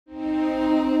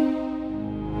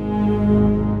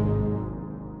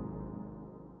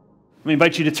I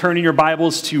invite you to turn in your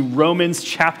Bibles to Romans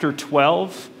chapter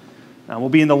 12. We'll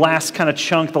be in the last kind of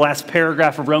chunk, the last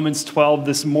paragraph of Romans 12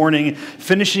 this morning,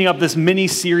 finishing up this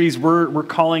mini-series we're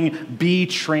calling Be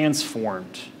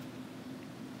Transformed,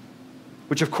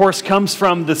 which of course comes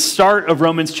from the start of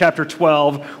Romans chapter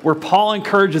 12, where Paul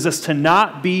encourages us to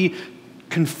not be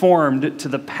conformed to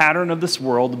the pattern of this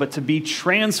world, but to be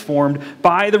transformed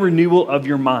by the renewal of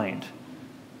your mind.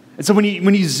 And so when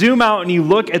you zoom out and you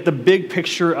look at the big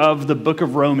picture of the book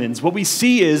of Romans, what we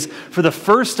see is for the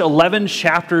first 11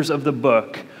 chapters of the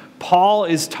book, Paul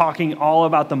is talking all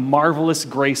about the marvelous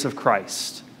grace of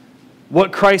Christ.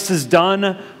 What Christ has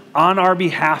done on our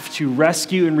behalf to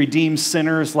rescue and redeem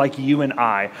sinners like you and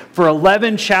I. For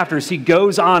 11 chapters, he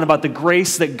goes on about the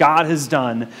grace that God has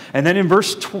done. And then in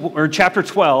chapter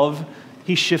 12,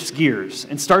 he shifts gears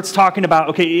and starts talking about,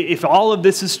 okay, if all of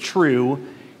this is true,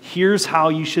 here's how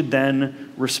you should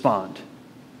then respond.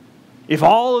 If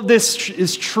all of this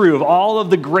is true, if all of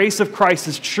the grace of Christ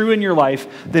is true in your life,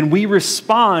 then we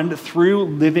respond through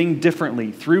living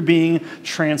differently, through being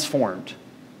transformed.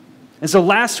 And so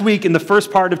last week in the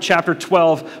first part of chapter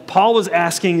 12, Paul was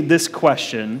asking this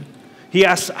question. He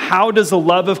asked, how does the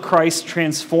love of Christ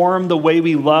transform the way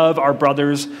we love our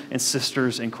brothers and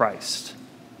sisters in Christ?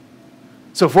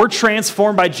 So if we're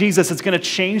transformed by Jesus, it's going to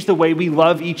change the way we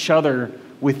love each other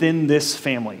within this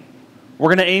family. We're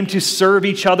going to aim to serve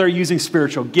each other using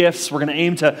spiritual gifts. We're going to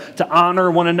aim to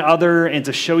honor one another and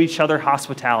to show each other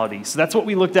hospitality. So that's what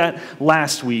we looked at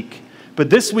last week. But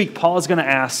this week, Paul is going to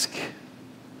ask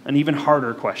an even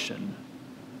harder question.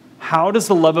 How does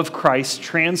the love of Christ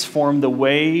transform the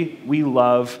way we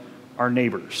love our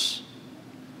neighbors?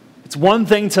 It's one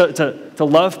thing to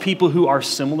love people who are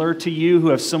similar to you, who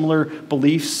have similar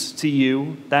beliefs to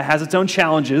you. That has its own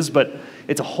challenges, but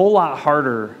it's a whole lot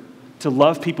harder to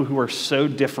love people who are so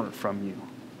different from you.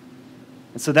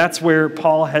 And so that's where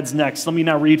Paul heads next. Let me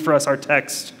now read for us our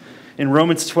text in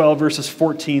Romans 12, verses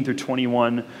 14 through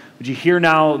 21. Would you hear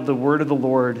now the word of the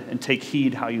Lord and take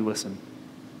heed how you listen?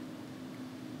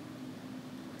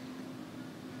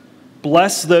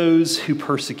 Bless those who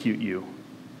persecute you.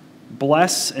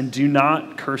 Bless and do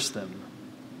not curse them.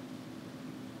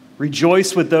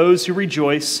 Rejoice with those who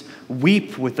rejoice.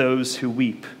 Weep with those who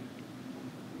weep.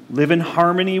 Live in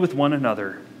harmony with one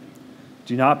another.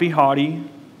 Do not be haughty,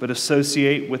 but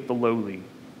associate with the lowly.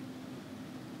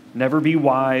 Never be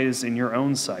wise in your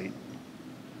own sight.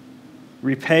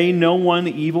 Repay no one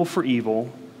evil for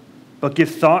evil, but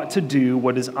give thought to do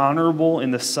what is honorable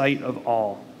in the sight of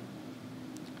all.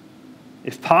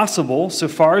 If possible, so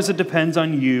far as it depends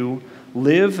on you,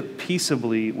 live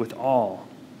peaceably with all.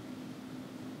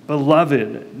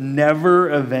 Beloved, never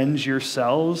avenge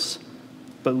yourselves,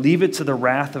 but leave it to the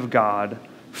wrath of God.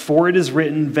 For it is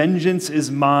written, vengeance is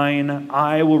mine,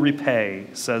 I will repay,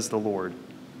 says the Lord.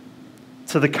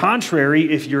 To the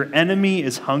contrary, if your enemy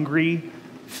is hungry,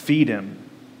 feed him.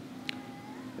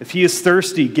 If he is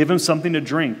thirsty, give him something to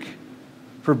drink.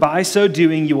 For by so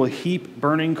doing, you will heap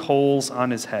burning coals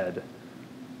on his head.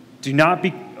 Do not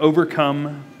be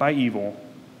overcome by evil,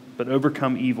 but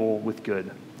overcome evil with good.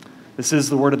 This is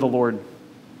the word of the Lord.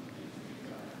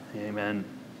 Amen.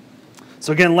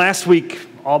 So again, last week,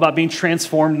 all about being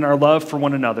transformed in our love for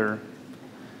one another.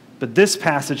 But this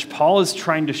passage, Paul is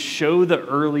trying to show the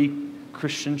early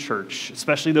Christian church,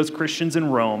 especially those Christians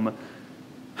in Rome,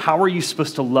 how are you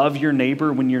supposed to love your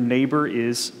neighbor when your neighbor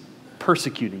is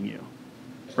persecuting you?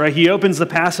 Right? He opens the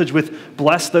passage with,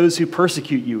 bless those who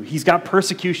persecute you. He's got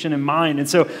persecution in mind. And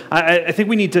so I think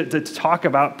we need to talk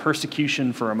about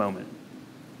persecution for a moment.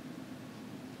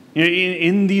 You know,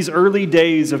 in these early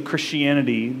days of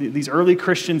Christianity, these early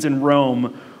Christians in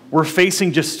Rome were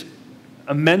facing just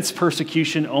immense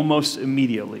persecution almost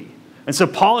immediately. And so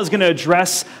Paul is going to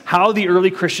address how the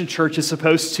early Christian church is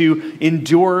supposed to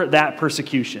endure that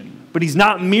persecution. But he's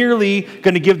not merely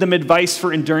going to give them advice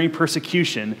for enduring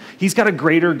persecution. He's got a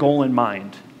greater goal in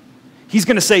mind. He's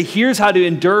going to say, here's how to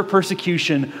endure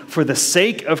persecution for the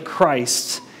sake of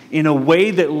Christ in a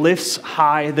way that lifts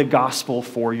high the gospel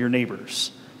for your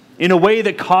neighbors, in a way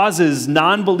that causes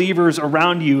non-believers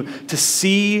around you to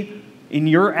see in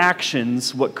your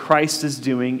actions what Christ is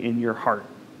doing in your heart.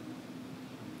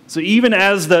 So even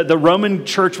as the Roman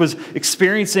church was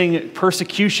experiencing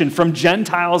persecution from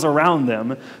Gentiles around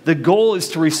them, the goal is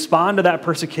to respond to that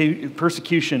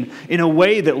persecution in a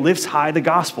way that lifts high the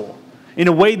gospel, in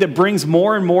a way that brings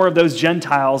more and more of those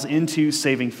Gentiles into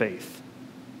saving faith.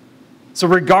 So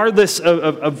regardless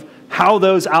of how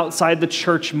those outside the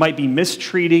church might be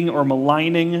mistreating or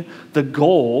maligning, the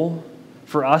goal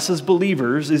for us as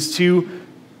believers is to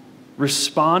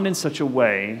respond in such a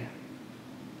way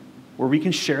where we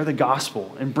can share the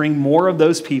gospel and bring more of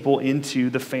those people into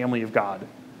the family of God.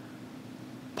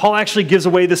 Paul actually gives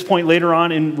away this point later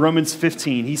on in Romans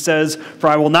 15. He says, "For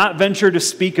I will not venture to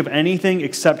speak of anything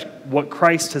except what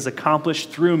Christ has accomplished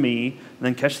through me," and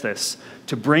then catch this,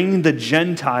 "to bring the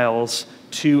Gentiles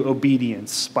to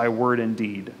obedience by word and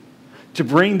deed." To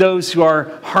bring those who are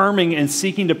harming and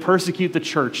seeking to persecute the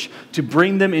church, to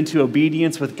bring them into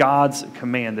obedience with God's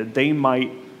command, that they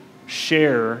might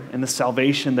share in the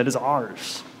salvation that is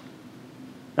ours.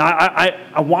 Now,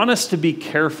 I want us to be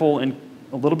careful and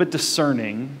a little bit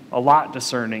discerning, a lot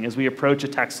discerning, as we approach a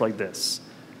text like this.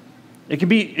 It can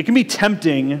be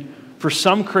tempting for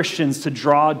some Christians to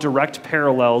draw direct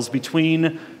parallels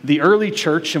between the early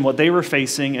church and what they were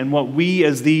facing and what we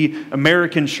as the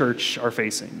American church are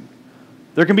facing.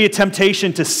 There can be a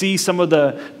temptation to see some of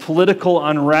the political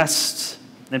unrest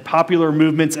and popular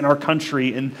movements in our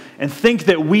country and think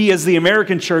that we as the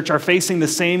American church are facing the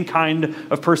same kind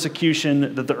of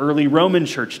persecution that the early Roman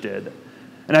church did.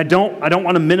 And I don't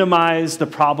want to minimize the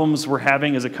problems we're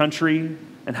having as a country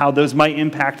and how those might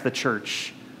impact the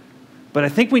church. But I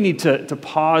think we need to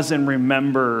pause and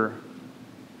remember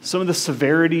some of the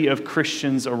severity of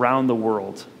Christians around the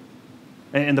world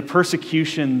and the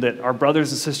persecution that our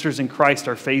brothers and sisters in Christ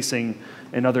are facing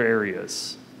in other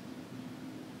areas.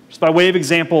 Just by way of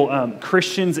example,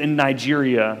 Christians in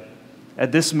Nigeria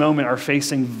at this moment are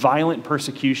facing violent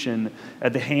persecution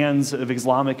at the hands of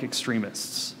Islamic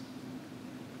extremists.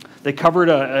 They covered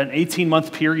an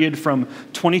 18-month period from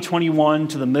 2021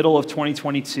 to the middle of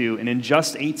 2022, and in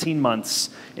just 18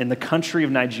 months in the country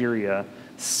of Nigeria,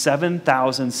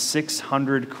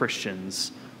 7,600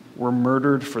 Christians were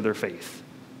murdered for their faith.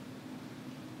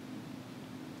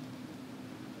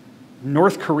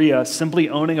 North Korea, simply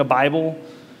owning a Bible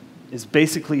is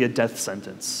basically a death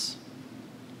sentence.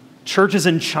 Churches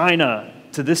in China,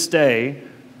 to this day,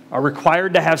 are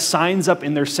required to have signs up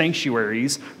in their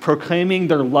sanctuaries proclaiming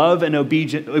their love and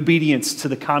obedience to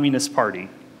the Communist Party.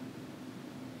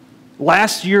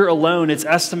 Last year alone, it's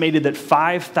estimated that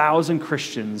 5,000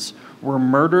 Christians were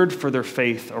murdered for their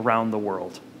faith around the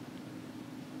world.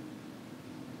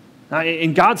 Now,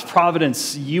 in God's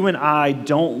providence, you and I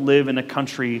don't live in a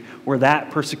country where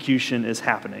that persecution is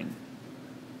happening.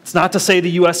 It's not to say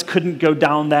the U.S. couldn't go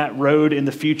down that road in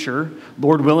the future.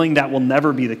 Lord willing, that will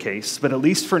never be the case. But at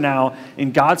least for now,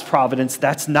 in God's providence,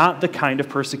 that's not the kind of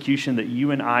persecution that you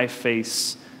and I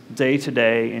face day to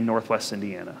day in Northwest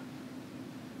Indiana.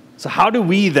 So how do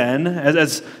we then,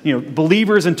 as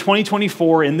believers in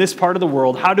 2024 in this part of the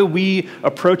world, how do we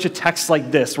approach a text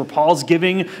like this where Paul's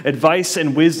giving advice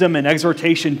and wisdom and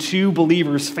exhortation to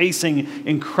believers facing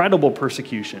incredible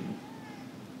persecution?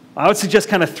 I would suggest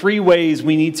kind of three ways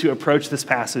we need to approach this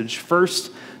passage.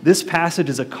 First, this passage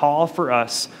is a call for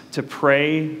us to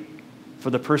pray for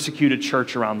the persecuted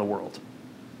church around the world.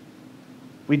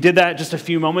 We did that just a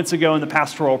few moments ago in the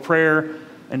pastoral prayer,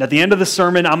 and at the end of the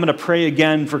sermon, I'm going to pray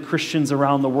again for Christians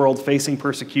around the world facing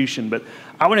persecution. But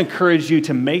I would encourage you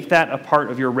to make that a part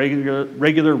of your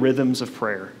regular rhythms of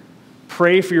prayer.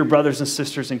 Pray for your brothers and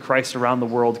sisters in Christ around the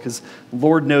world because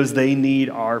Lord knows they need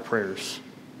our prayers.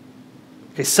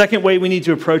 Okay, second way we need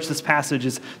to approach this passage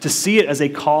is to see it as a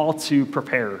call to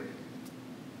prepare.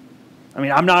 I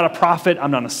mean, I'm not a prophet.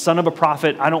 I'm not a son of a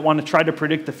prophet. I don't want to try to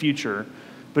predict the future.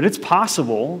 But it's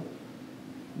possible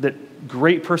that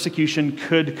great persecution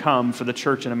could come for the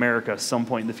church in America at some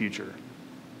point in the future.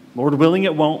 Lord willing,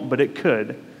 it won't, but it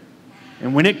could.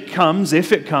 And when it comes,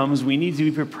 if it comes, we need to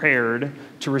be prepared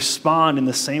to respond in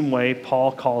the same way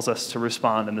Paul calls us to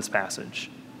respond in this passage.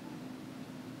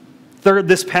 Third,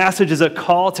 this passage is a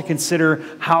call to consider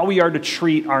how we are to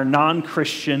treat our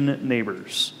non-Christian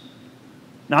neighbors.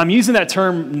 Now, I'm using that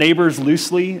term neighbors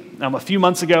loosely. A few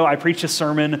months ago, I preached a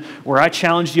sermon where I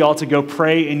challenged you all to go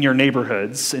pray in your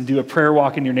neighborhoods and do a prayer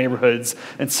walk in your neighborhoods.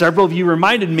 And several of you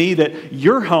reminded me that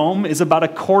your home is about a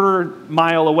quarter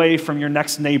mile away from your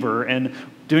next neighbor, and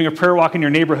doing a prayer walk in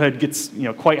your neighborhood gets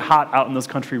quite hot out in those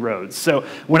country roads. So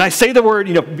when I say the word,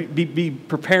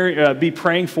 be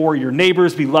praying for your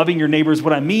neighbors, be loving your neighbors,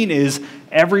 what I mean is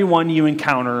everyone you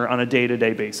encounter on a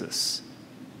day-to-day basis.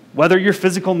 Whether your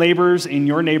physical neighbors in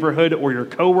your neighborhood or your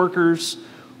coworkers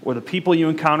or the people you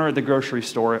encounter at the grocery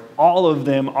store, all of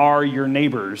them are your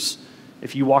neighbors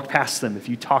if you walk past them, if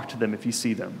you talk to them, if you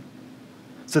see them.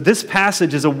 So this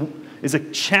passage is a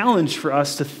challenge for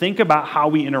us to think about how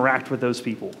we interact with those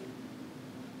people.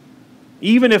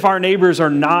 Even if our neighbors are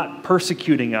not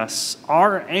persecuting us,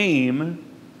 our aim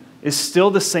is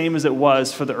still the same as it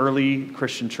was for the early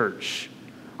Christian church.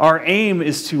 Our aim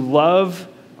is to love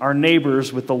our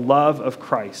neighbors with the love of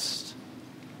Christ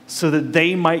so that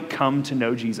they might come to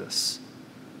know Jesus.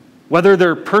 Whether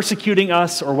they're persecuting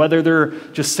us or whether they're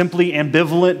just simply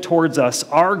ambivalent towards us,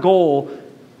 our goal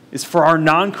is for our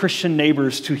non-Christian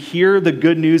neighbors to hear the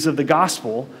good news of the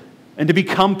gospel and to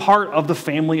become part of the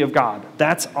family of God.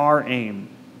 That's our aim.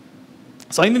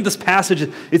 So I think this passage,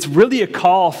 it's really a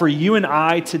call for you and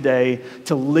I today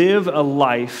to live a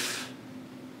life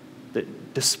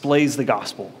that displays the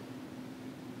gospel.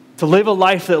 To live a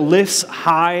life that lifts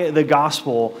high the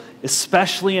gospel,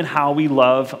 especially in how we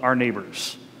love our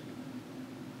neighbors.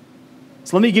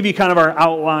 So let me give you kind of our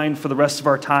outline for the rest of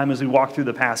our time as we walk through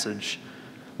the passage.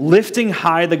 Lifting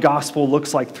high the gospel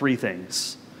looks like three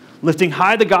things. Lifting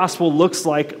high the gospel looks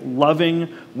like loving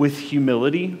with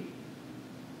humility.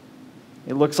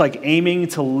 It looks like aiming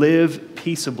to live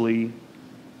peaceably.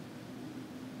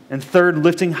 And third,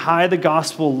 lifting high the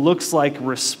gospel looks like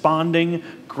responding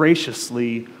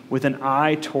graciously with an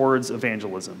eye towards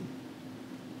evangelism.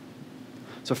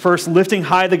 So first, lifting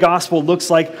high the gospel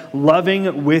looks like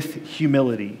loving with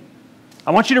humility. I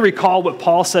want you to recall what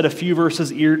Paul said a few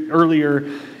verses earlier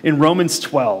in Romans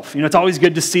 12. It's always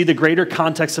good to see the greater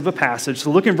context of a passage.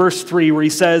 So look in verse 3 where he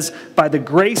says, "By the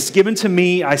grace given to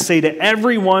me, I say to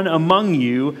everyone among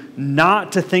you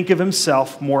not to think of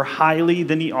himself more highly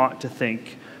than he ought to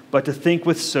think, but to think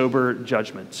with sober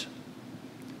judgment."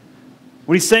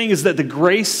 What he's saying is that the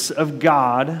grace of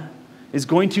God is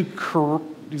going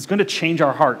to change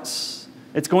our hearts.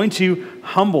 It's going to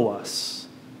humble us.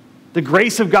 The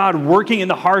grace of God working in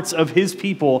the hearts of his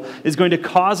people is going to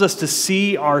cause us to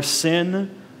see our sin,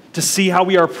 to see how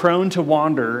we are prone to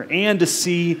wander, and to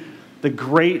see the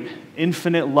great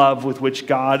infinite love with which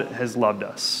God has loved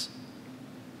us.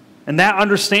 And that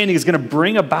understanding is going to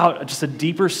bring about just a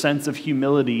deeper sense of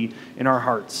humility in our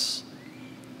hearts.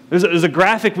 There's a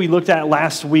graphic we looked at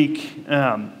last week.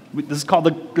 This is called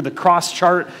the cross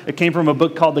chart. It came from a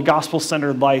book called The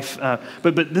Gospel-Centered Life.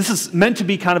 But this is meant to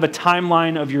be kind of a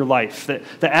timeline of your life. That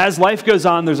as life goes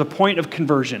on, there's a point of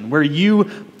conversion where you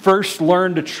first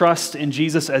learn to trust in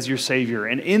Jesus as your Savior.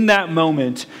 And in that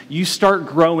moment, you start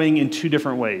growing in two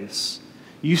different ways.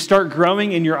 You start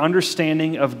growing in your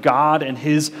understanding of God and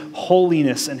his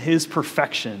holiness and his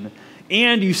perfection.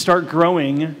 And you start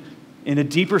growing in a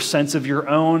deeper sense of your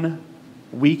own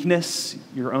weakness,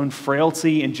 your own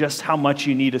frailty, and just how much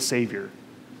you need a Savior.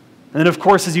 And then, of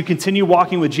course, as you continue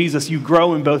walking with Jesus, you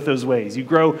grow in both those ways. You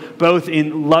grow both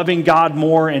in loving God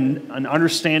more and an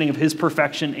understanding of his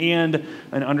perfection and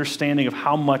an understanding of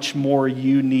how much more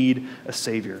you need a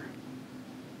Savior.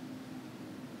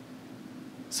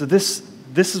 So this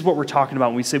is what we're talking about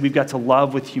when we say we've got to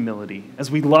love with humility. As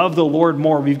we love the Lord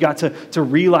more, we've got to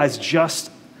realize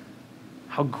just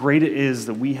how great it is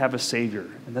that we have a Savior.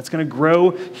 And that's going to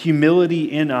grow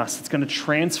humility in us. It's going to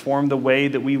transform the way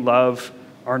that we love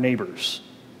our neighbors.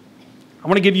 I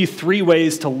want to give you three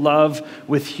ways to love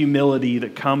with humility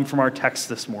that come from our text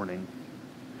this morning.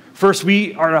 First,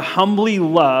 we are to humbly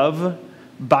love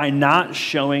by not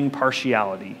showing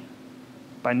partiality.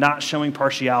 By not showing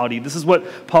partiality. This is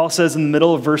what Paul says in the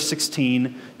middle of verse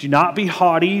 16. "Do not be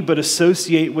haughty, but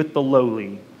associate with the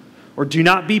lowly. Or do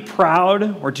not be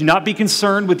proud, or do not be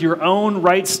concerned with your own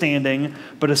right standing,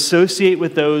 but associate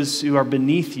with those who are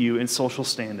beneath you in social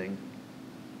standing."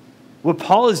 What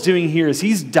Paul is doing here is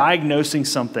he's diagnosing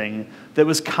something that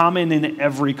was common in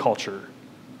every culture.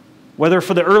 Whether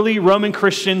for the early Roman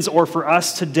Christians or for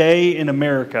us today in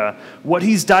America, what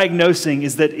he's diagnosing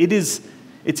is that it's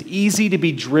easy to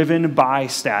be driven by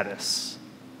status.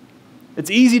 It's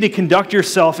easy to conduct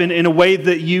yourself in a way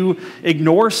that you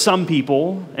ignore some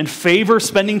people and favor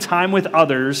spending time with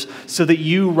others so that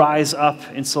you rise up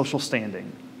in social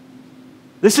standing.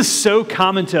 This is so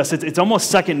common to us. It's almost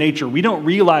second nature. We don't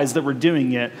realize that we're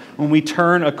doing it when we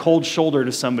turn a cold shoulder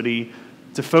to somebody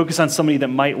to focus on somebody that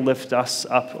might lift us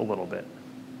up a little bit.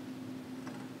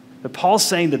 But Paul's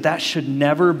saying that should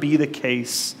never be the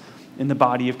case in the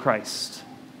body of Christ.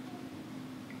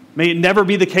 May it never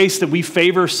be the case that we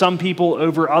favor some people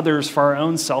over others for our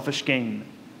own selfish gain.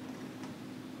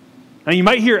 Now, you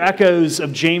might hear echoes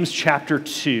of James chapter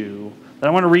 2. And I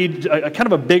want to read a kind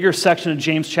of a bigger section of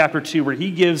James chapter 2 where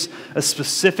he gives a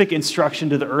specific instruction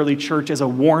to the early church as a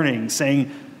warning, saying,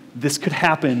 this could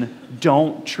happen.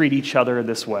 Don't treat each other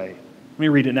this way. Let me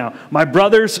read it now. "My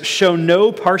brothers, show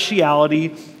no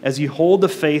partiality as you hold the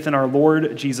faith in our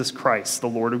Lord Jesus Christ, the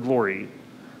Lord of glory."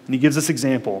 And he gives this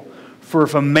example. "For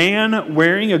if a man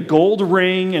wearing a gold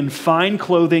ring and fine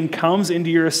clothing comes into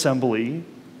your assembly,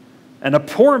 and a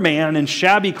poor man in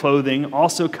shabby clothing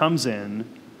also comes in,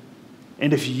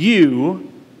 and if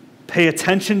you pay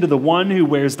attention to the one who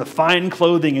wears the fine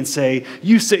clothing and say,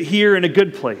 'You sit here in a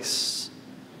good place,'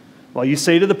 while you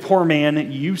say to the poor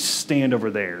man, 'You stand over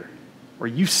there,' or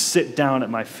you sit down at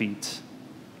my feet?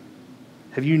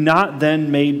 Have you not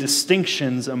then made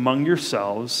distinctions among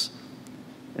yourselves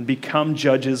and become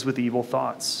judges with evil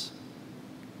thoughts?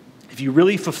 If you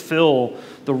really fulfill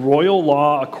the royal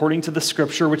law according to the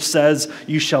scripture, which says,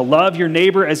 you shall love your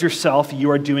neighbor as yourself,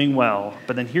 you are doing well.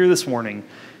 But then hear this warning.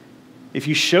 If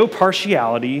you show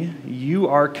partiality, you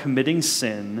are committing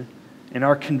sin and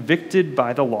are convicted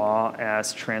by the law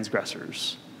as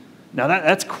transgressors. Now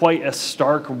that's quite a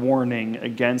stark warning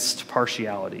against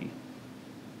partiality.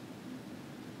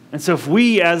 And so if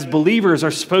we as believers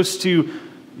are supposed to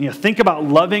think about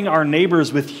loving our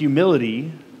neighbors with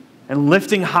humility and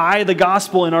lifting high the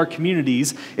gospel in our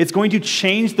communities, it's going to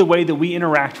change the way that we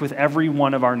interact with every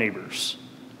one of our neighbors.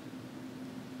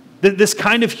 This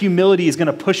kind of humility is going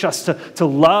to push us to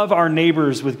love our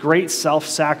neighbors with great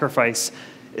self-sacrifice,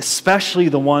 especially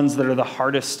the ones that are the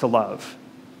hardest to love.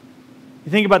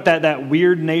 You think about that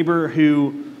weird neighbor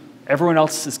who everyone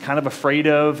else is kind of afraid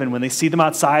of, and when they see them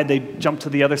outside, they jump to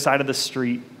the other side of the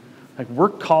street. Like, we're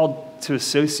called to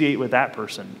associate with that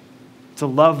person, to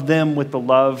love them with the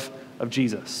love of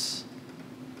Jesus.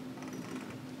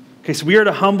 Okay, so we are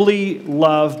to humbly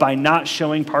love by not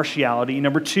showing partiality.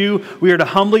 Number 2, we are to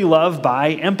humbly love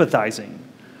by empathizing.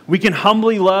 We can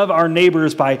humbly love our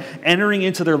neighbors by entering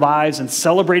into their lives and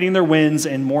celebrating their wins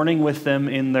and mourning with them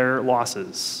in their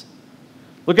losses.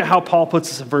 Look at how Paul puts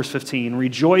this in verse 15.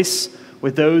 Rejoice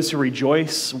with those who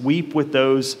rejoice, weep with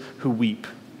those who weep.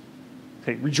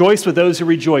 Okay, rejoice with those who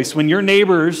rejoice. When your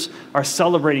neighbors are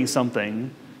celebrating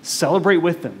something, celebrate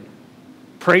with them.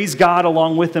 Praise God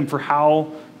along with them for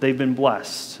how they've been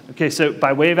blessed. Okay, so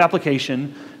by way of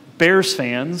application, Bears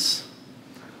fans,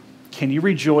 can you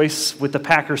rejoice with the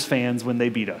Packers fans when they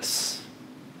beat us?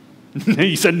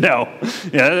 You said no.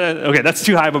 Yeah, okay, that's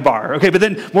too high of a bar. Okay, but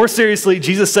then more seriously,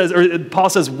 Paul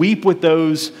says, weep with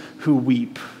those who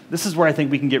weep. This is where I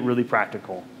think we can get really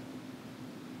practical.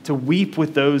 To weep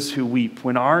with those who weep.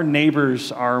 When our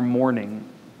neighbors are mourning,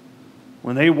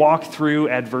 when they walk through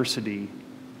adversity,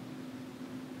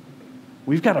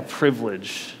 we've got a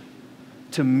privilege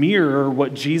to mirror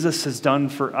what Jesus has done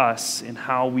for us in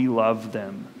how we love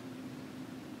them.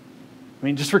 I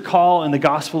mean, just recall in the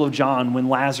Gospel of John when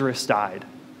Lazarus died,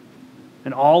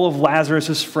 and all of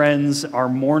Lazarus' friends are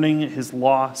mourning his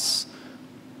loss.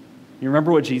 You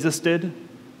remember what Jesus did?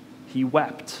 He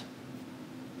wept.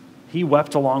 He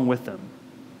wept along with them.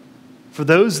 For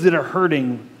those that are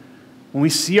hurting, when we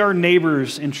see our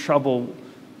neighbors in trouble,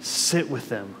 sit with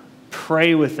them,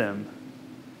 pray with them.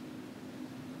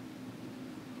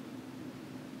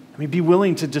 I mean, be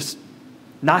willing to just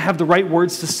not have the right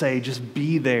words to say, just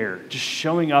be there. Just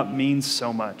showing up means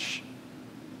so much.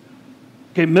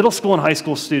 Okay, middle school and high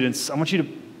school students, I want you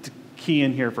to key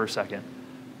in here for a second.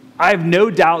 I have no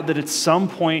doubt that at some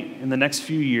point in the next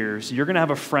few years, you're going to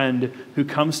have a friend who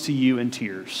comes to you in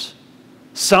tears.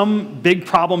 Some big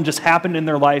problem just happened in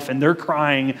their life and they're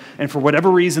crying, and for whatever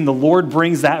reason, the Lord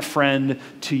brings that friend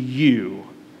to you.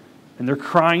 And they're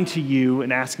crying to you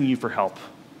and asking you for help.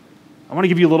 I want to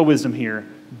give you a little wisdom here.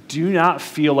 Do not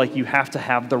feel like you have to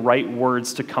have the right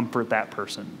words to comfort that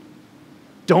person.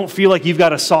 Don't feel like you've got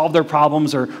to solve their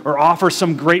problems or offer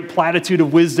some great platitude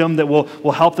of wisdom that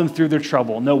will help them through their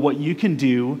trouble. No, what you can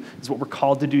do is what we're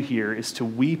called to do here, is to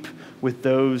weep with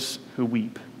those who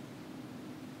weep.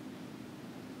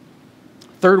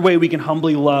 Third way we can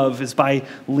humbly love is by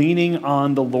leaning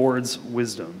on the Lord's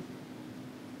wisdom.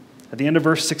 At the end of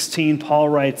verse 16, Paul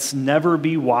writes, "Never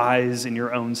be wise in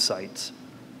your own sight."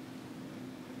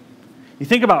 You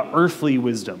think about earthly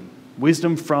wisdom,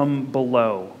 wisdom from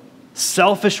below.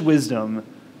 Selfish wisdom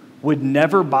would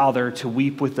never bother to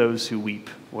weep with those who weep,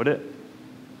 would it?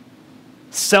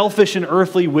 Selfish and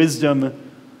earthly wisdom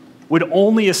would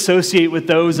only associate with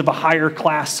those of a higher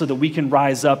class so that we can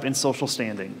rise up in social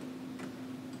standing.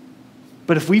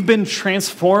 But if we've been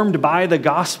transformed by the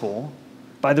gospel,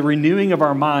 by the renewing of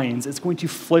our minds, it's going to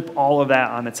flip all of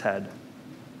that on its head.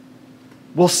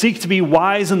 We'll seek to be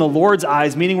wise in the Lord's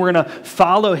eyes, meaning we're going to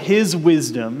follow his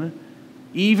wisdom,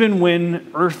 even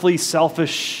when earthly,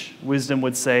 selfish wisdom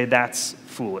would say that's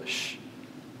foolish.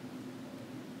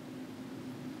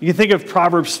 You can think of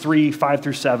Proverbs 3, 5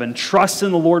 through 7. Trust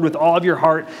in the Lord with all of your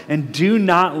heart and do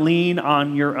not lean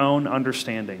on your own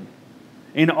understanding.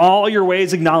 In all your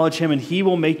ways acknowledge him and he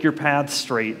will make your paths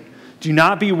straight. Do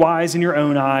not be wise in your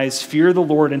own eyes. Fear the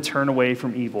Lord and turn away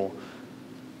from evil.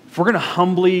 If we're going to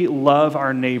humbly love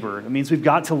our neighbor, it means we've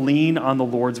got to lean on the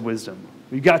Lord's wisdom.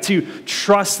 We've got to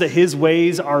trust that his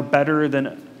ways are better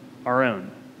than our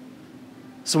own.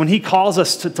 So when he calls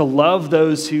us to love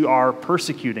those who are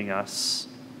persecuting us,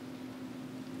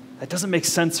 that doesn't make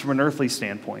sense from an earthly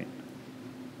standpoint.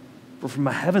 But from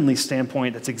a heavenly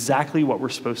standpoint, that's exactly what we're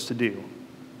supposed to do.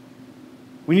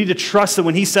 We need to trust that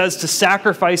when he says to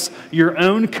sacrifice your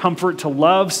own comfort to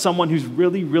love someone who's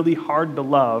really, really hard to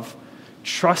love,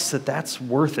 trust that that's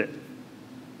worth it.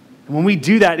 And when we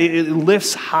do that, it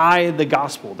lifts high the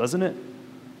gospel, doesn't it?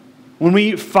 When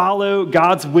we follow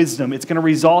God's wisdom, it's going to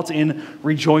result in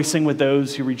rejoicing with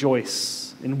those who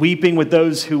rejoice, in weeping with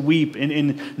those who weep,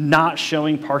 in not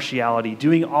showing partiality.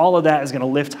 Doing all of that is going to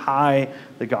lift high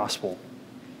the gospel.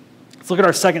 Let's look at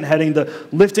our second heading. The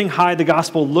lifting high the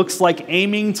gospel looks like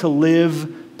aiming to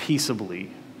live peaceably.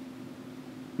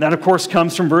 That, of course,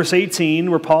 comes from verse 18,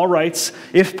 where Paul writes,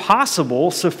 if possible,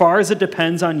 so far as it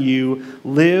depends on you,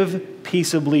 live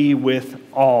peaceably with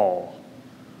all.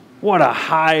 What a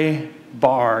high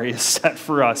bar is set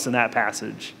for us in that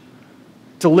passage.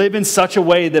 To live in such a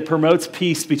way that promotes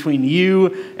peace between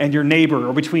you and your neighbor,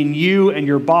 or between you and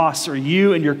your boss, or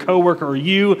you and your coworker, or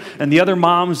you and the other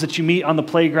moms that you meet on the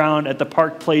playground at the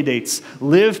park play dates.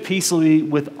 Live peacefully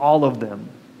with all of them.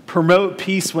 Promote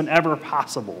peace whenever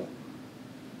possible.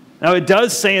 Now, it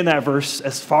does say in that verse,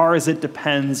 as far as it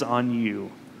depends on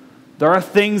you. There are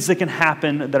things that can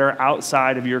happen that are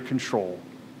outside of your control.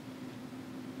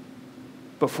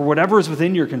 But for whatever is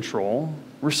within your control,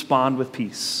 respond with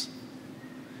peace.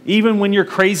 Even when your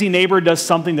crazy neighbor does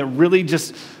something that really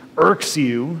just irks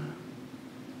you,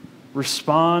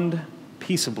 respond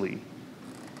peaceably.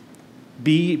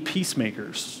 Be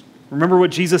peacemakers. Remember what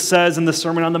Jesus says in the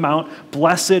Sermon on the Mount,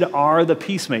 blessed are the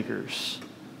peacemakers.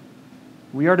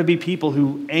 We are to be people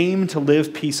who aim to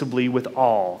live peaceably with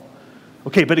all.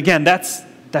 Okay, but again, that's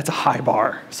a high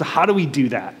bar. So how do we do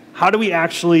that? How do we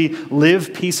actually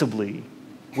live peaceably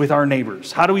with our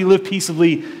neighbors? How do we live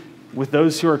peaceably with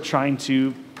those who are trying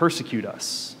to persecute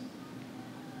us?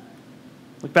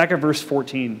 Look back at verse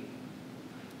 14.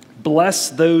 Bless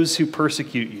those who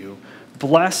persecute you.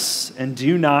 Bless and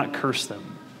do not curse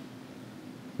them.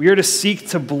 We are to seek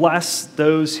to bless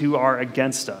those who are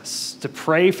against us, to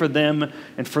pray for them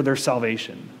and for their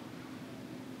salvation.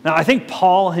 Now, I think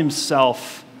Paul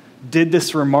himself did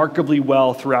this remarkably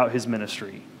well throughout his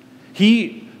ministry.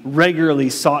 He regularly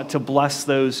sought to bless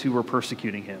those who were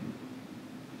persecuting him.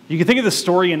 You can think of the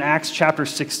story in Acts chapter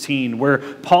 16 where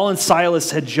Paul and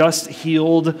Silas had just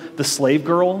healed the slave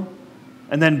girl,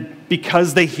 and then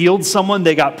because they healed someone,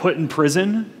 they got put in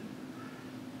prison.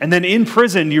 And then in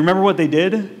prison, do you remember what they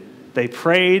did? They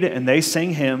prayed and they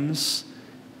sang hymns,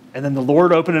 and then the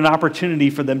Lord opened an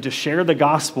opportunity for them to share the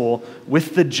gospel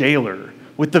with the jailer,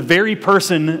 with the very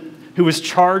person who was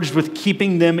charged with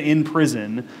keeping them in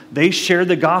prison. They shared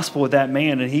the gospel with that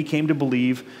man, and he came to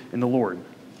believe in the Lord.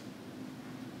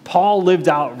 Paul lived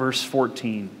out verse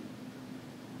 14,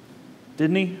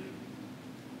 didn't he?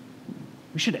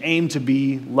 We should aim to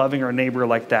be loving our neighbor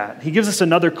like that. He gives us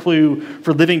another clue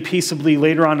for living peaceably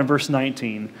later on in verse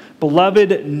 19.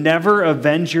 Beloved, never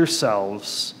avenge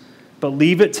yourselves, but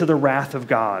leave it to the wrath of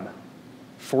God.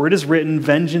 For it is written,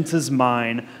 vengeance is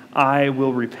mine, I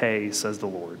will repay, says the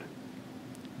Lord.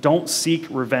 Don't seek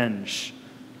revenge.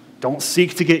 Don't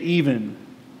seek to get even.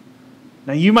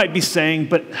 Now you might be saying,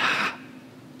 but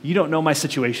you don't know my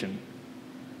situation.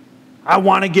 I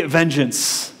want to get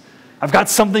vengeance. I've got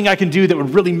something I can do that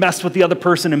would really mess with the other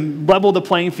person and level the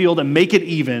playing field and make it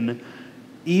even.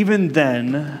 Even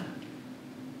then,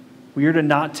 we are to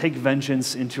not take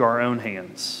vengeance into our own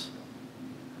hands.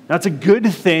 Now, it's a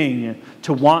good thing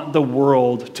to want the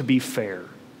world to be fair.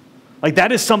 Like,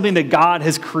 that is something that God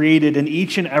has created in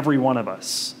each and every one of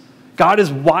us. God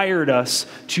has wired us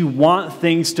to want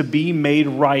things to be made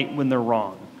right when they're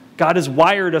wrong. God has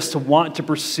wired us to want to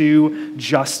pursue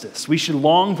justice. We should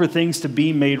long for things to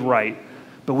be made right,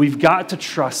 but we've got to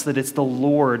trust that it's the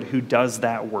Lord who does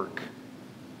that work.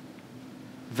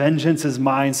 Vengeance is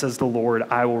mine, says the Lord,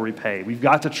 I will repay. We've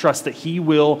got to trust that he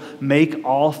will make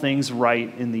all things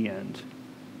right in the end.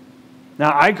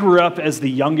 Now, I grew up as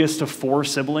the youngest of 4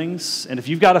 siblings, and if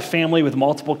you've got a family with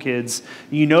multiple kids,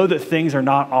 you know that things are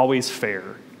not always fair,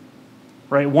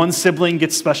 right? One sibling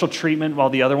gets special treatment while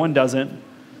the other one doesn't.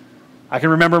 I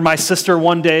can remember my sister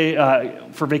one day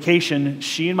for vacation,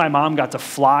 she and my mom got to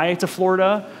fly to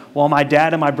Florida while my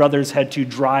dad and my brothers had to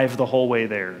drive the whole way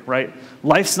there, right?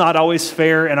 Life's not always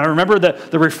fair, and I remember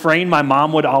the refrain my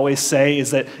mom would always say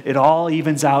is that it all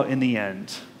evens out in the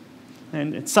end.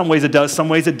 And in some ways it does, some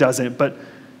ways it doesn't, but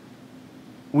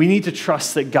we need to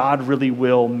trust that God really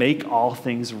will make all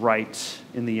things right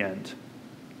in the end.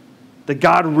 That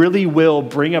God really will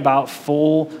bring about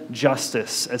full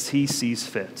justice as he sees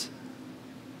fit.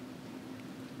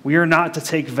 We are not to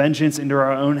take vengeance into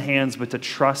our own hands, but to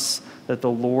trust that the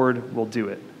Lord will do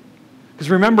it. Because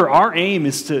remember, our aim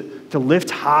is to lift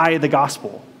high the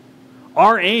gospel.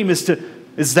 Our aim is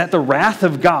that the wrath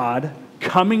of God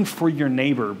coming for your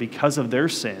neighbor because of their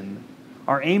sin,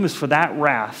 our aim is for that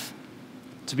wrath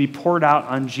to be poured out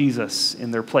on Jesus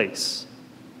in their place.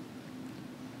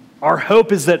 Our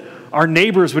hope is that our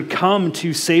neighbors would come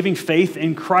to saving faith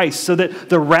in Christ so that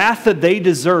the wrath that they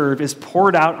deserve is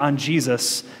poured out on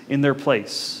Jesus in their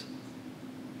place.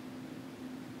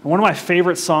 And one of my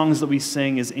favorite songs that we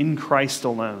sing is In Christ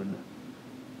Alone.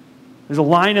 There's a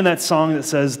line in that song that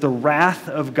says, "The wrath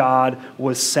of God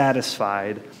was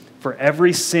satisfied, for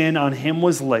every sin on him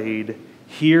was laid.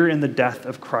 Here in the death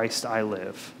of Christ I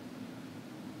live."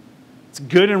 It's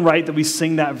good and right that we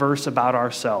sing that verse about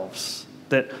ourselves,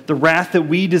 that the wrath that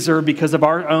we deserve because of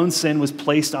our own sin was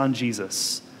placed on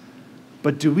Jesus.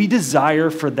 But do we desire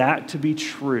for that to be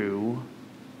true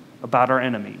about our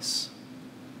enemies?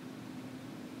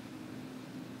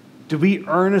 Do we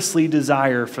earnestly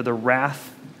desire for the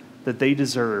wrath that they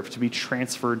deserve to be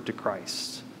transferred to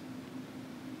Christ?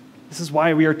 This is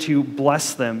why we are to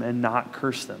bless them and not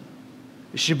curse them.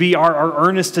 It should be our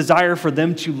earnest desire for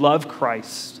them to love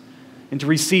Christ and to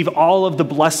receive all of the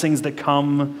blessings that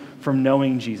come from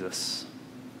knowing Jesus.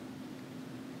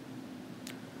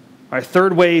 Our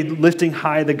third way lifting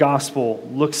high the gospel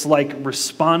looks like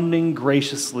responding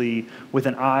graciously with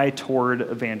an eye toward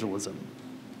evangelism.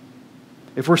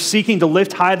 If we're seeking to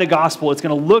lift high the gospel, it's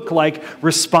going to look like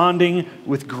responding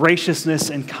with graciousness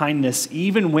and kindness,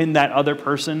 even when that other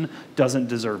person doesn't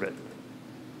deserve it.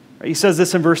 He says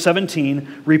this in verse 17,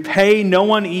 "Repay no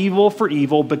one evil for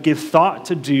evil, but give thought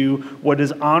to do what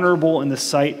is honorable in the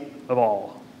sight of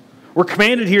all." We're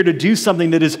commanded here to do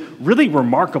something that is really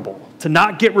remarkable, to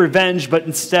not get revenge, but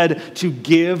instead to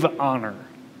give honor.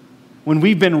 When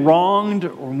we've been wronged or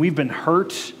when we've been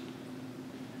hurt,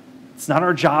 it's not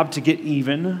our job to get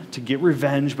even, to get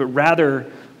revenge, but rather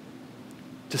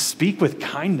to speak with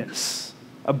kindness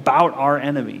about our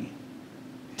enemy,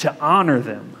 to honor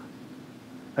them.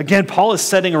 Again, Paul is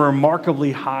setting a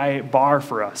remarkably high bar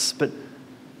for us, but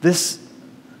this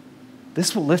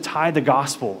will lift high the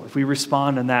gospel if we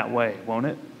respond in that way, won't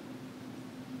it?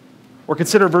 Or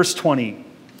consider verse 20.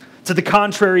 To the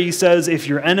contrary, he says, "If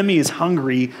your enemy is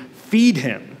hungry, feed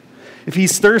him. If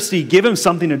he's thirsty, give him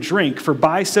something to drink, for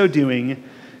by so doing,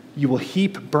 you will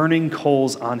heap burning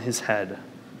coals on his head."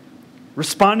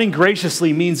 Responding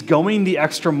graciously means going the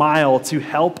extra mile to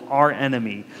help our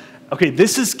enemy. Okay,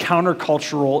 this is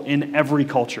countercultural in every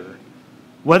culture.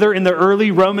 Whether in the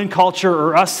early Roman culture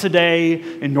or us today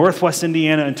in Northwest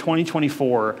Indiana in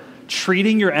 2024,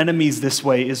 treating your enemies this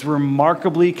way is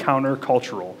remarkably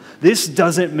countercultural. This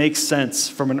doesn't make sense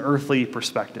from an earthly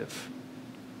perspective.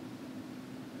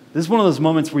 This is one of those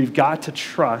moments where we've got to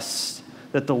trust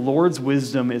that the Lord's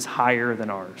wisdom is higher than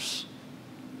ours.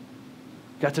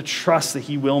 We've got to trust that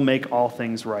he will make all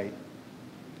things right.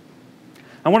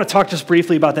 I want to talk just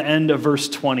briefly about the end of verse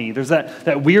 20. There's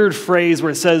that weird phrase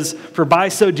where it says, "For by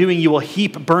so doing you will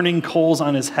heap burning coals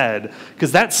on his head,"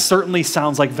 because that certainly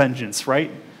sounds like vengeance,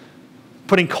 right?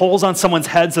 Putting coals on someone's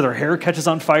head so their hair catches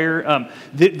on fire.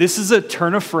 This is a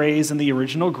turn of phrase in the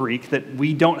original Greek that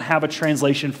we don't have a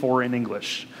translation for in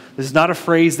English. This is not a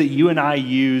phrase that you and I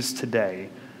use today.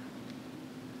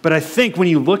 But I think when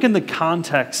you look in the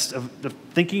context of the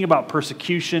thinking about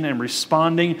persecution and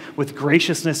responding with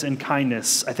graciousness and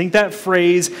kindness, I think that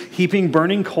phrase, heaping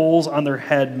burning coals on their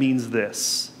head, means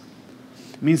this.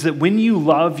 It means that when you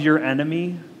love your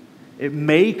enemy, it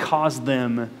may cause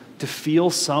them to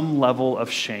feel some level of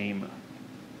shame.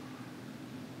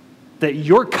 That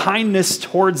your kindness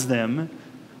towards them,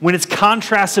 when it's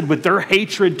contrasted with their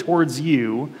hatred towards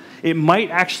you, it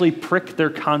might actually prick their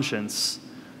conscience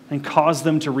and cause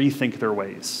them to rethink their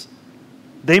ways.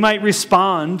 They might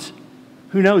respond,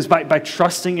 who knows, by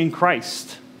trusting in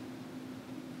Christ.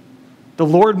 The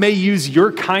Lord may use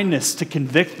your kindness to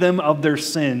convict them of their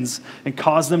sins and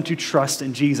cause them to trust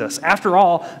in Jesus. After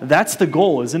all, that's the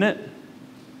goal, isn't it?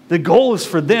 The goal is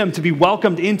for them to be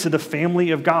welcomed into the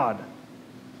family of God.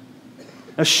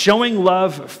 Now, showing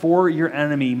love for your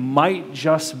enemy might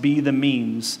just be the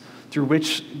means through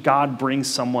which God brings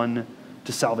someone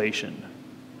to salvation.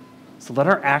 So let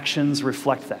our actions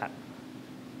reflect that.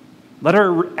 Let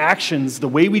our actions, the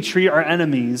way we treat our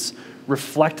enemies,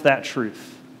 reflect that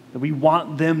truth. That we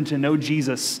want them to know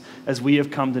Jesus as we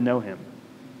have come to know him.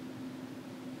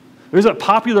 There's a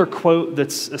popular quote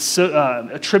that's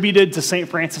attributed to St.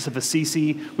 Francis of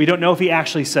Assisi. We don't know if he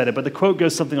actually said it, but the quote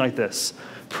goes something like this: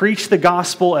 "Preach the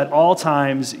gospel at all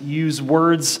times, use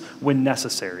words when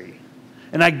necessary."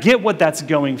 And I get what that's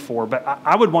going for, but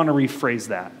I would want to rephrase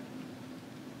that.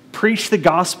 Preach the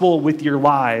gospel with your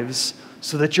lives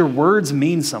so that your words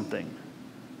mean something.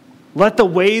 Let the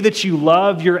way that you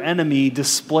love your enemy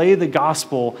display the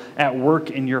gospel at work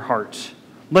in your heart.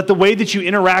 Let the way that you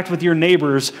interact with your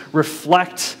neighbors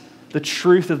reflect the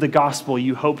truth of the gospel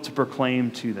you hope to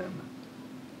proclaim to them.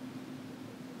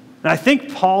 And I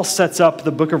think Paul sets up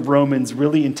the book of Romans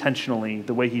really intentionally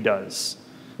the way he does.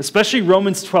 Especially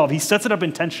Romans 12. He sets it up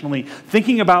intentionally,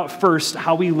 thinking about first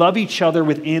how we love each other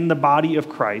within the body of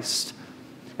Christ.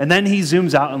 And then he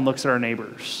zooms out and looks at our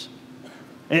neighbors.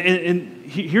 And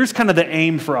here's kind of the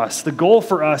aim for us. The goal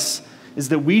for us is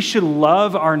that we should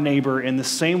love our neighbor in the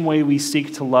same way we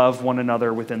seek to love one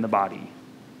another within the body.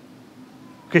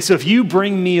 Okay, so if you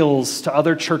bring meals to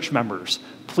other church members,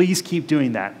 please keep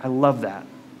doing that. I love that.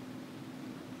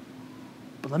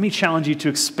 But let me challenge you to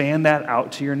expand that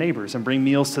out to your neighbors and bring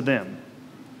meals to them.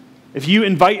 If you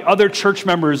invite other church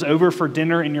members over for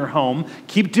dinner in your home,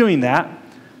 keep doing that,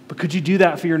 but could you do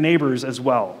that for your neighbors as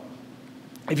well?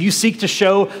 If you seek to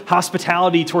show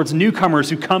hospitality towards newcomers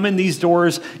who come in these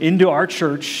doors into our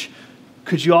church,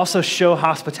 could you also show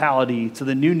hospitality to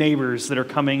the new neighbors that are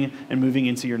coming and moving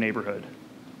into your neighborhood?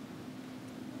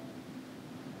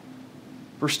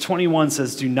 Verse 21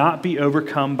 says, "Do not be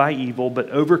overcome by evil, but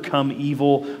overcome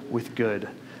evil with good."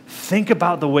 Think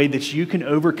about the way that you can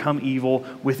overcome evil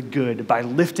with good by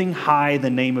lifting high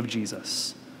the name of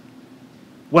Jesus.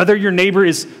 Whether your neighbor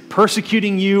is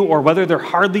persecuting you or whether they're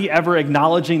hardly ever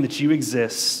acknowledging that you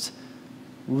exist,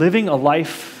 living a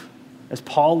life, as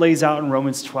Paul lays out in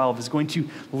Romans 12, is going to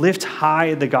lift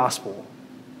high the gospel.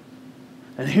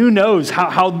 And who knows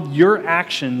how your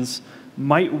actions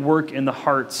might work in the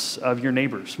hearts of your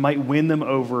neighbors, might win them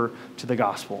over to the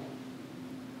gospel.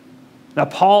 Now,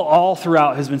 Paul all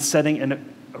throughout has been setting a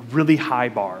really high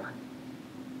bar.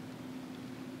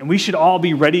 And we should all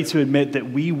be ready to admit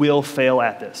that we will fail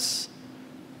at this.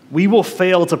 We will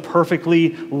fail to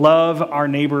perfectly love our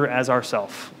neighbor as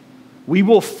ourselves. We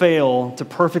will fail to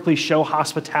perfectly show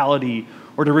hospitality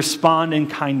or to respond in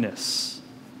kindness.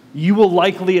 You will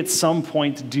likely at some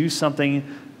point do something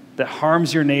that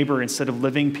harms your neighbor instead of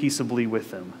living peaceably with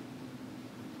them.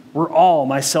 We're all,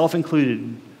 myself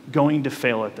included, going to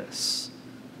fail at this.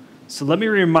 So let me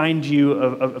remind you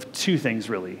of two things,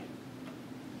 really.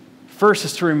 First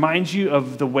is to remind you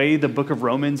of the way the book of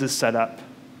Romans is set up.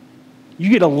 You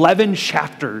get 11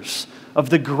 chapters of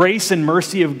the grace and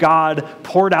mercy of God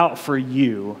poured out for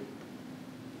you.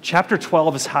 Chapter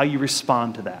 12 is how you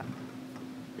respond to that.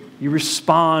 You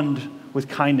respond with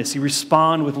kindness. You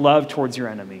respond with love towards your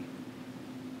enemy.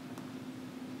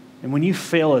 And when you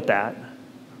fail at that,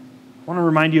 I want to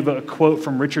remind you of a quote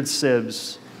from Richard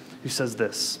Sibbes, who says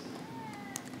this: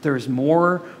 "There is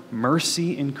more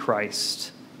mercy in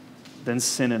Christ than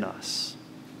sin in us."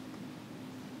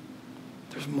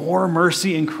 There's more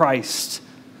mercy in Christ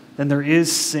than there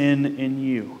is sin in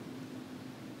you.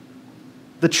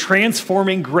 The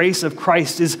transforming grace of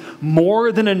Christ is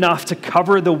more than enough to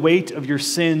cover the weight of your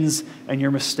sins and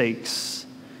your mistakes.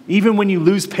 Even when you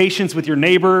lose patience with your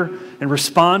neighbor and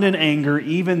respond in anger,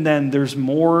 even then there's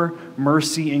more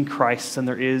mercy in Christ than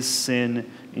there is sin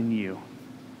in you.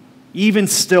 Even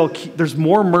still, there's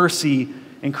more mercy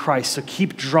in Christ. So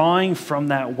keep drawing from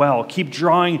that well. Keep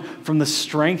drawing from the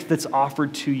strength that's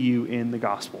offered to you in the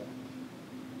gospel.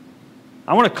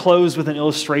 I want to close with an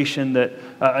illustration that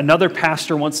another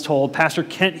pastor once told. Pastor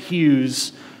Kent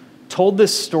Hughes told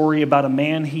this story about a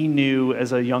man he knew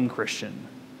as a young Christian.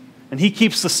 And he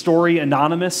keeps the story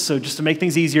anonymous, so just to make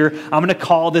things easier, I'm going to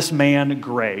call this man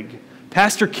Greg.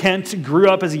 Pastor Kent grew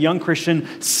up as a young Christian,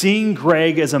 seeing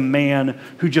Greg as a man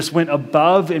who just went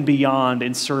above and beyond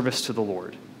in service to the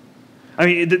Lord. I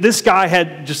mean, this guy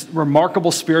had just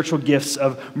remarkable spiritual gifts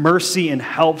of mercy and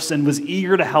helps and was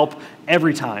eager to help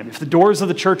every time. If the doors of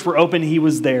the church were open, he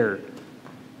was there.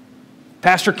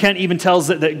 Pastor Kent even tells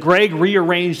that Greg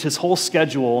rearranged his whole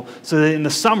schedule so that in the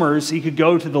summers he could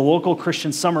go to the local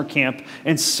Christian summer camp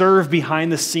and serve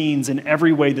behind the scenes in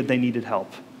every way that they needed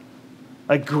help.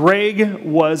 Greg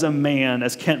was a man,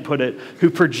 as Kent put it, who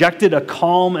projected a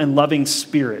calm and loving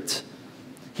spirit.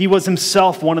 He was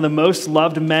himself one of the most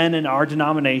loved men in our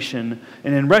denomination.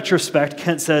 And in retrospect,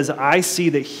 Kent says, I see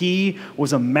that he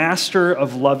was a master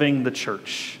of loving the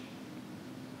church.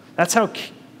 That's how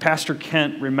Pastor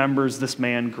Kent remembers this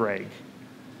man, Greg.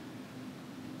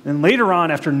 And later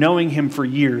on, after knowing him for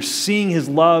years, seeing his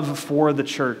love for the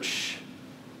church,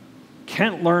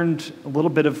 Kent learned a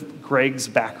little bit of Greg's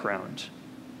background.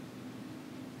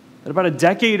 That about a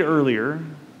decade earlier,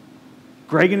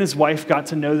 Greg and his wife got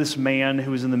to know this man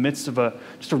who was in the midst of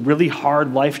just a really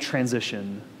hard life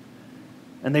transition.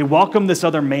 And they welcomed this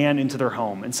other man into their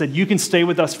home and said, you can stay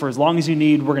with us for as long as you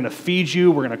need. We're going to feed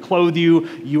you. We're going to clothe you.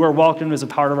 You are welcome as a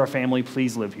part of our family.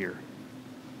 Please live here.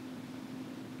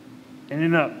 And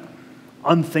in an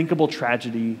unthinkable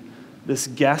tragedy, this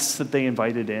guest that they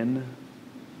invited in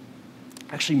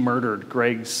actually murdered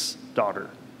Greg's daughter.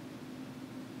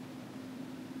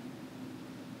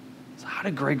 So how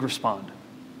did Greg respond?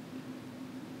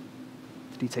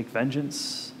 Did he take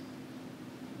vengeance?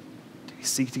 Did he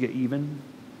seek to get even?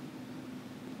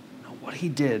 No, what he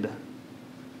did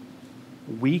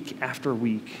week after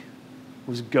week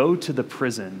was go to the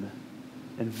prison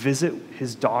and visit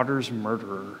his daughter's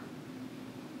murderer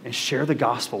and share the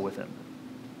gospel with him.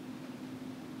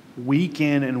 Week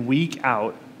in and week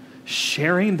out,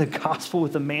 sharing the gospel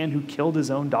with a man who killed his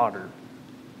own daughter.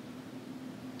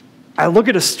 I look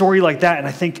at a story like that and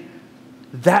I think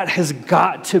that has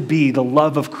got to be the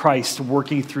love of Christ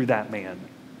working through that man.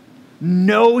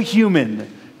 No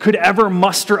human could ever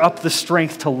muster up the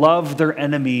strength to love their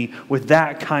enemy with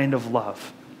that kind of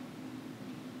love.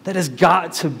 That has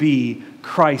got to be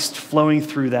Christ flowing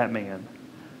through that man.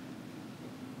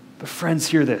 But friends,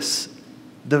 hear this.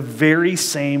 The very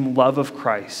same love of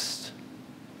Christ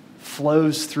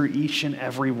flows through each and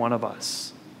every one of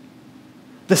us.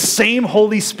 The same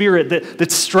Holy Spirit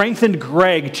that strengthened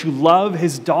Greg to love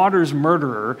his daughter's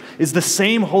murderer is the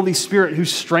same Holy Spirit who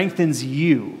strengthens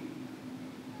you.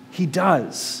 He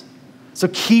does. So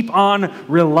keep on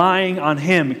relying on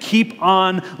him. Keep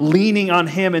on leaning on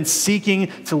him and seeking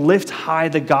to lift high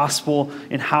the gospel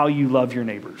in how you love your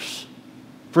neighbors.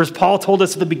 For as Paul told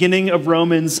us at the beginning of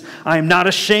Romans, I am not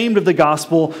ashamed of the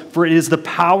gospel, for it is the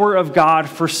power of God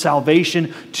for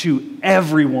salvation to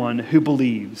everyone who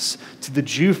believes, to the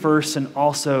Jew first and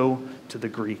also to the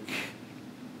Greek.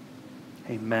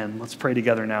 Amen. Let's pray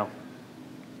together now.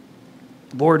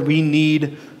 Lord, we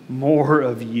need more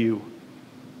of you.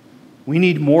 We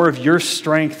need more of your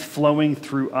strength flowing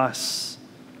through us.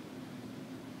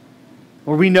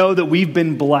 Lord, we know that we've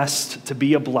been blessed to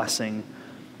be a blessing.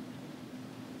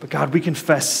 But God, we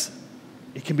confess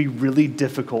it can be really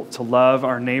difficult to love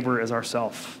our neighbor as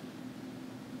ourselves.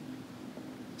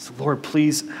 So Lord,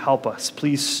 please help us.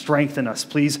 Please strengthen us.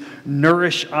 Please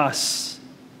nourish us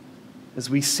as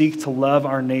we seek to love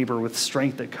our neighbor with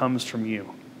strength that comes from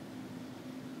you.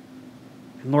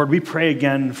 And Lord, we pray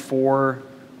again for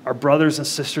our brothers and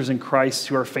sisters in Christ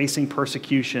who are facing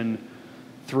persecution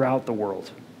throughout the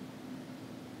world.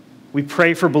 We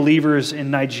pray for believers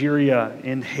in Nigeria,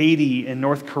 in Haiti, in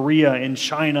North Korea, in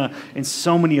China, in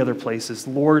so many other places.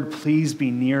 Lord, please be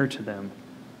near to them.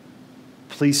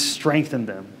 Please strengthen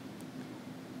them.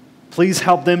 Please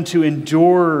help them to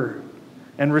endure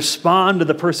and respond to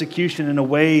the persecution in a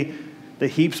way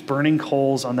that heaps burning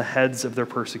coals on the heads of their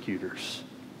persecutors.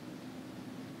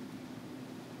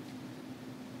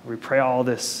 We pray all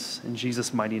this in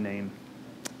Jesus' mighty name.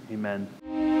 Amen.